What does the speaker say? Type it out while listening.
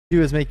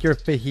Do is make your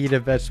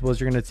fajita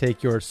vegetables. You're going to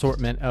take your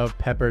assortment of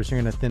peppers.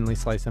 You're going to thinly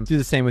slice them. Do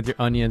the same with your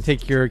onions.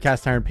 Take your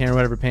cast iron pan or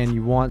whatever pan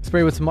you want.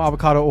 Spray with some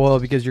avocado oil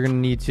because you're going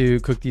to need to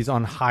cook these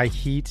on high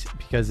heat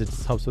because it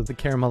helps with the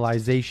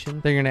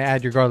caramelization. Then you're going to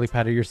add your garlic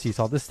powder, your sea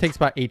salt. This takes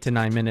about 8 to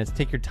 9 minutes.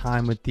 Take your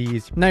time with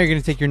these. Now you're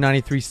going to take your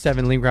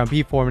 93.7 lean ground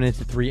beef, form it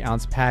into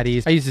 3-ounce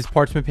patties. I use these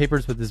parchment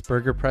papers with this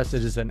burger press.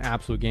 It is an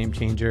absolute game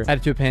changer. Add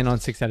it to a pan on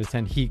 6 out of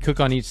 10 heat. Cook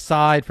on each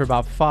side for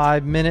about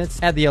 5 minutes.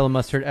 Add the yellow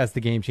mustard as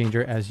the game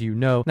changer, as you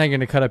know. Now you're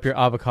going to cut up your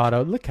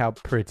avocado. Look how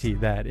pretty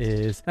that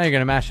is. Now you're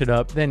going to mash it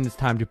up. Then it's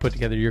time to put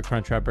together your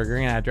Crunchwrap burger. You're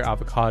going to add your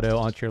avocado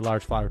onto your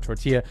large flour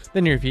tortilla.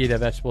 Then your fajita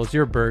vegetables,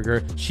 your burger,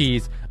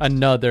 cheese,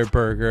 another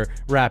burger.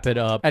 Wrap it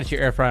up. Add it to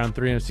your air fryer on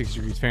 360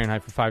 degrees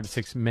Fahrenheit for 5 to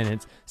 6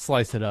 minutes.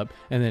 Slice it up.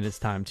 And then it's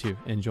time to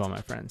enjoy, my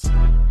friends.